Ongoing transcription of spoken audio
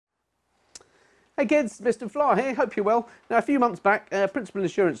Hey kids, TheMissendenFlyer here, hope you're well. Now a few months back, Principal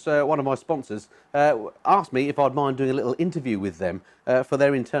Insurance, one of my sponsors, asked me if I'd mind doing a little interview with them for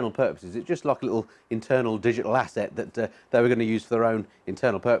their internal purposes. It's just like a little internal digital asset that they were going to use for their own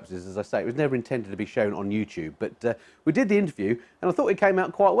internal purposes. As I say, it was never intended to be shown on YouTube, but we did the interview and I thought it came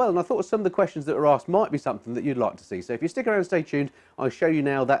out quite well, and I thought some of the questions that were asked might be something that you'd like to see. So if you stick around and stay tuned, I'll show you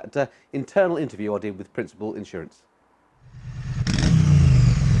now that internal interview I did with Principal Insurance.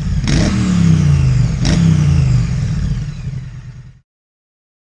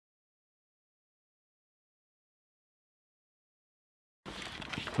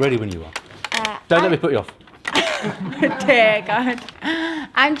 Ready when you are. Don't let me put you off. Dear God.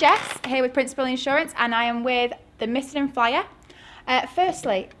 I'm Jess, here with Principal Insurance, and I am with TheMissendenFlyer.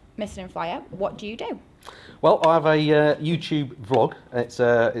 Firstly, TheMissendenFlyer, what do you do? Well, I have a YouTube vlog. It's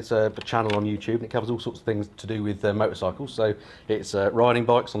a channel on YouTube, and it covers all sorts of things to do with motorcycles. So it's riding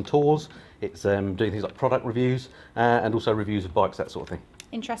bikes on tours, it's doing things like product reviews, and also reviews of bikes, that sort of thing.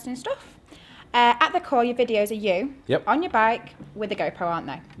 Interesting stuff. At the core, your videos are you on your bike with a GoPro, aren't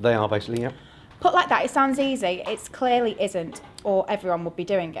they? They are basically, yeah. Put like that, it sounds easy. It clearly isn't, or everyone would be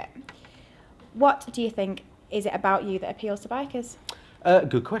doing it. What do you think is it about you that appeals to bikers?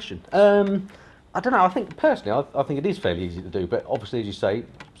 Good question. I don't know. I think personally, I think it is fairly easy to do, but obviously, as you say,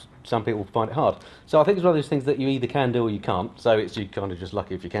 some people find it hard. So I think it's one of those things that you either can do or you can't. So it's you kind of just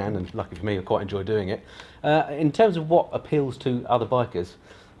lucky if you can, and lucky for me, I quite enjoy doing it. In terms of what appeals to other bikers,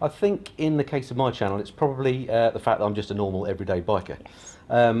 I think in the case of my channel, it's probably the fact that I'm just a normal everyday biker.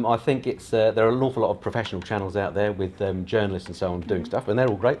 I think it's there are an awful lot of professional channels out there with journalists and so on doing stuff, and they're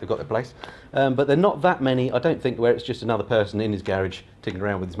all great, they've got their place. But they're not that many, I don't think, where it's just another person in his garage tinkering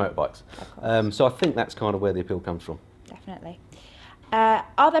around with his motorbikes. So I think that's kind of where the appeal comes from. Definitely.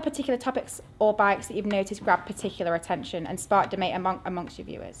 Are there particular topics or bikes that you've noticed grab particular attention and spark debate amongst your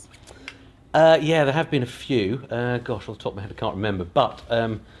viewers? Yeah, there have been a few. Gosh, off the top of my head, I can't remember. But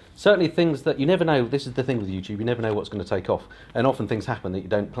certainly things that you never know. This is the thing with YouTube. You never know what's going to take off. And often things happen that you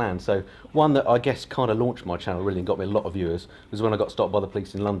don't plan. So one that I guess kind of launched my channel really and got me a lot of viewers was when I got stopped by the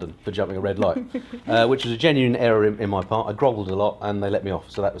police in London for jumping a red light, which was a genuine error in my part. I grovelled a lot and they let me off,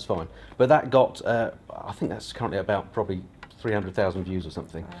 so that was fine. But that got, I think that's currently about probably 300,000 views or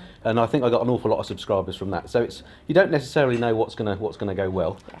something, and I think I got an awful lot of subscribers from that. So it's you don't necessarily know what's gonna go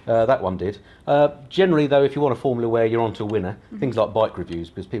well. That one did. Generally, though, if you want a formula where you're onto a winner, things like bike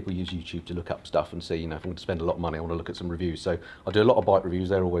reviews, because people use YouTube to look up stuff and see, you know, if I'm going to spend a lot of money, I want to look at some reviews. So I do a lot of bike reviews;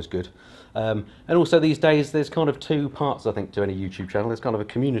 they're always good. And also these days, there's kind of two parts, I think, to any YouTube channel. There's kind of a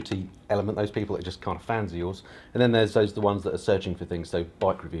community element, those people that are just kind of fans of yours, and then there's the ones that are searching for things, so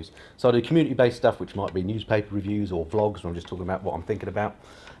bike reviews. So I do community-based stuff, which might be newspaper reviews or vlogs, where I'm just talking about what I'm thinking about.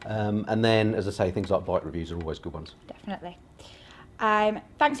 And then, as I say, things like bike reviews are always good ones. Definitely.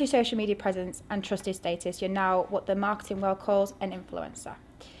 Thanks to your social media presence and trusted status, you're now what the marketing world calls an influencer.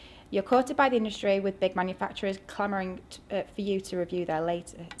 You're courted by the industry, with big manufacturers clamouring for you to review their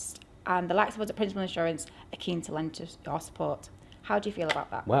latest. And the likes of us at Principal Insurance are keen to lend your support. How do you feel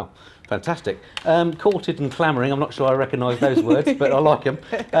about that? Wow, fantastic. Courted and clamouring, I'm not sure I recognise those words, but I like them.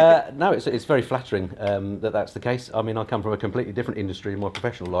 No, it's very flattering that that's the case. I mean, I come from a completely different industry in my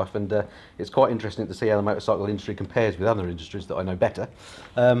professional life, and it's quite interesting to see how the motorcycle industry compares with other industries that I know better.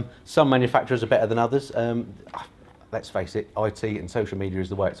 Some manufacturers are better than others. Let's face it, IT and social media is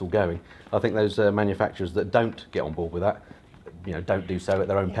the way it's all going. I think those manufacturers that don't get on board with that, you know, don't do so at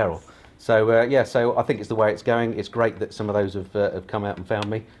their own peril. So yeah, so I think it's the way it's going. It's great that some of those have come out and found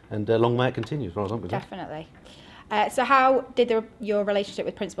me, and long may it continue as far as I'm concerned. Definitely. So how did your relationship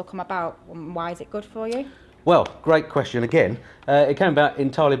with Principal come about, and why is it good for you? Well, great question again. It came about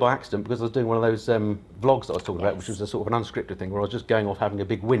entirely by accident because I was doing one of those vlogs that I was talking about, which was a sort of an unscripted thing where I was just going off having a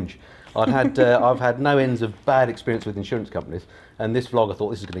big whinge. I've had no ends of bad experience with insurance companies, and this vlog I thought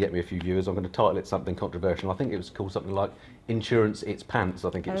this is going to get me a few viewers. I'm going to title it something controversial. I think it was called something like Insurance It's Pants, I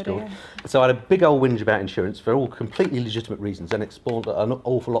think it was called. So I had a big old whinge about insurance for all completely legitimate reasons, and it spawned an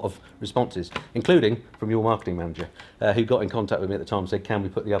awful lot of responses, including from your marketing manager, who got in contact with me at the time and said, can we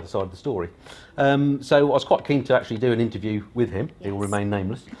put the other side of the story? So I was quite keen to actually do an interview with him. He will remain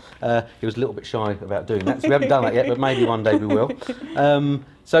nameless. He was a little bit shy about doing that, so we haven't done that yet, but maybe one day we will.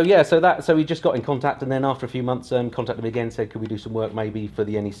 So yeah, so he just got in contact, and then after a few months contacted me again, said could we do some work maybe for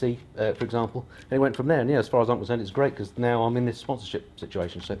the NEC, for example, and it went from there. And yeah, as far as I'm concerned, it's great because now I'm in this sponsorship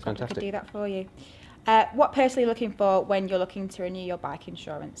situation, so it's fantastic. I could do that for you. What personally are you looking for when you're looking to renew your bike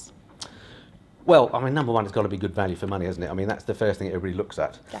insurance? Well, I mean, number one, it's got to be good value for money, hasn't it? I mean, that's the first thing everybody looks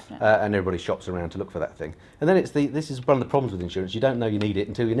at. Definitely. And everybody shops around to look for that thing. And then this is one of the problems with insurance. You don't know you need it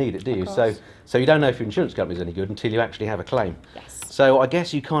until you need it, do you? So you don't know if your insurance company is any good until you actually have a claim. Yes. So I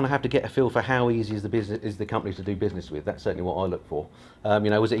guess you kind of have to get a feel for how easy is the company to do business with. That's certainly what I look for. You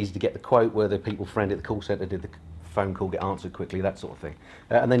know, was it easy to get the quote? Were the people friendly at the call centre? Did the phone call get answered quickly, that sort of thing.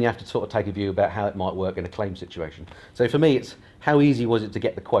 And then you have to sort of take a view about how it might work in a claim situation. So for me, it's how easy was it to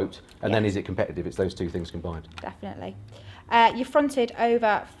get the quote, and then is it competitive? It's those two things combined. Definitely. You fronted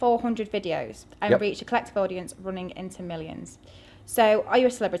over 400 videos and reached a collective audience running into millions. So are you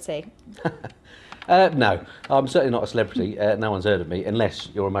a celebrity? No, I'm certainly not a celebrity. No one's heard of me, unless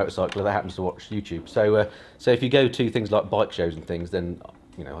you're a motorcycler that happens to watch YouTube. So if you go to things like bike shows and things, then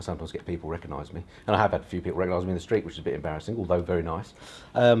you know, I sometimes get people recognise me, and I have had a few people recognise me in the street, which is a bit embarrassing, although very nice.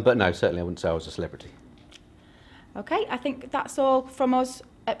 But no, certainly I wouldn't say I was a celebrity. Okay, I think that's all from us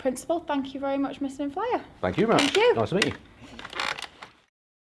at Principal. Thank you very much, MissendenFlyer. Thank you very much. Thank you. Nice to meet you.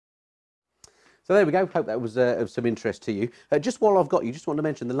 So there we go. Hope that was of some interest to you. Just while I've got you, just want to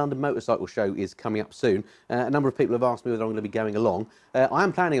mention the London Motorcycle Show is coming up soon. A number of people have asked me whether I'm going to be going along. I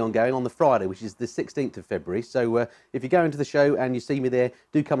am planning on going on the Friday, which is the 16th of February. So if you go into the show and you see me there,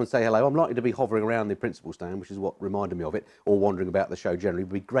 do come and say hello. I'm likely to be hovering around the Principal stand, which is what reminded me of it, or wandering about the show generally. It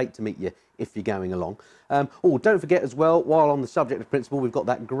would be great to meet you if you're going along. Don't forget as well, while on the subject of Principal, we've got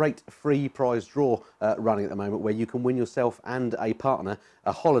that great free prize draw running at the moment, where you can win yourself and a partner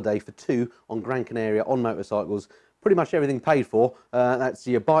a holiday for two on Gran Canaria on motorcycles. Pretty much everything paid for. That's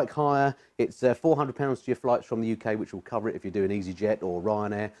your bike hire. It's £400 to your flights from the UK, which will cover it if you're doing EasyJet or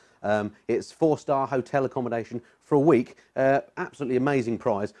Ryanair. It's 4-star hotel accommodation for a week. Absolutely amazing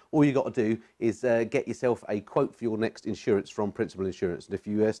prize. All you got to do is get yourself a quote for your next insurance from Principal Insurance. And if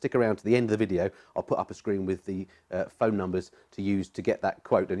you stick around to the end of the video, I'll put up a screen with the phone numbers to use to get that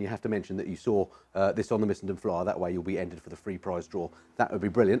quote. And you have to mention that you saw this on the MissendenFlyer. That way you'll be entered for the free prize draw. That would be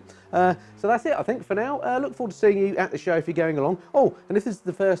brilliant. So that's it, I think, for now. Look forward to seeing you at the show if you're going along. Oh, and if this is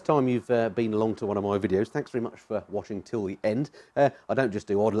the first time you've been along to one of my videos, thanks very much for watching till the end. I don't just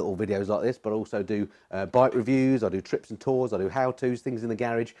do odd little videos like this, but I also do bike reviews, I do trips and tours, I do how-tos, things in the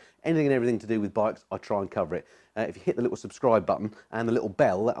garage, anything and everything to do with bikes, I try and cover it. If you hit the little subscribe button and the little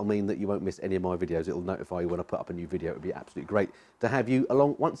bell, that'll mean that you won't miss any of my videos. It'll notify you when I put up a new video. It'll be absolutely great to have you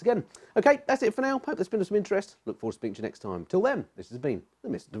along once again. Okay, that's it for now. Hope there's been of some interest. Look forward to speaking to you next time. Till then, this has been the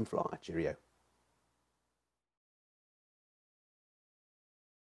MissendenFlyer. Cheerio.